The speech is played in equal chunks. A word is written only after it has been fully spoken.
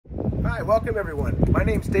Hi, welcome everyone. My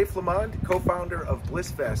name's Dave Flamond, co-founder of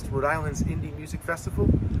Blissfest, Rhode Island's indie music festival.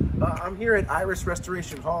 I'm here at Iris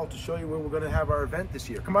Restoration Hall to show you where we're going to have our event this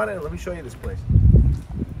year. Come on in, let me show you this place.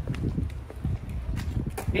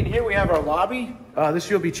 In here we have our lobby. This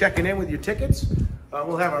you'll be checking in with your tickets.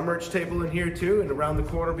 We'll have our merch table in here too, and around the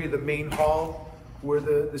corner will be the main hall where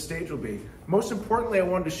the stage will be. Most importantly, I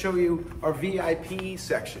wanted to show you our VIP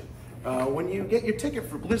section. When you get your ticket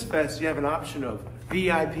for Blissfest, you have an option of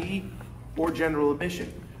VIP or general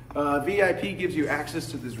admission. VIP gives you access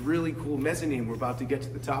to this really cool mezzanine we're about to get to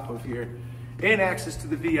the top of here, and access to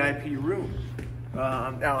the VIP room.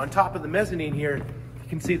 Now on top of the mezzanine here, you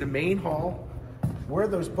can see the main hall. Where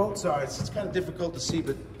those boats are, it's kind of difficult to see,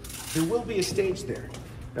 but there will be a stage there.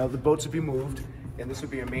 Now the boats will be moved, and this will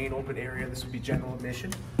be a main open area. This will be general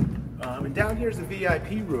admission. And down here's the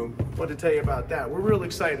VIP room. I wanted to tell you about that. We're real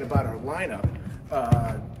excited about our lineup.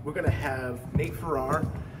 We're gonna have Nate Farrar,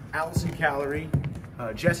 Allison Callery,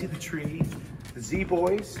 Jesse the Tree, the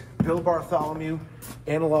Z-Boys, Bill Bartholomew,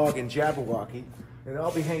 Analog, and Jabberwocky. And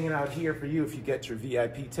they'll be hanging out here for you if you get your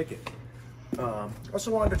VIP ticket.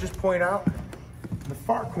 Also wanted to just point out, in the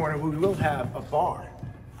far corner, we will have a bar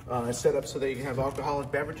set up so that you can have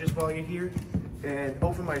alcoholic beverages while you're here. And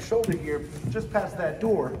over my shoulder here, just past that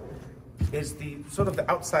door, is the sort of the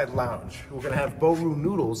outside lounge. We're gonna have Boru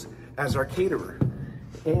Noodles as our caterer.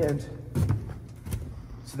 And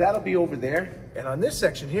so that'll be over there. And on this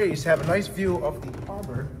section here, you just have a nice view of the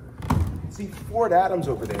harbor. You can see Fort Adams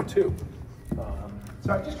over there too.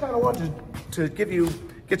 So I just kind of wanted to get you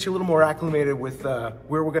a little more acclimated with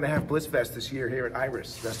where we're gonna have Blissfest this year here at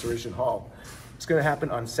Iris Restoration Hall. It's gonna happen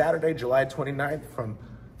on Saturday, July 29th from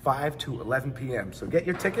 5 to 11 p.m. So get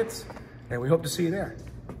your tickets, and we hope to see you there.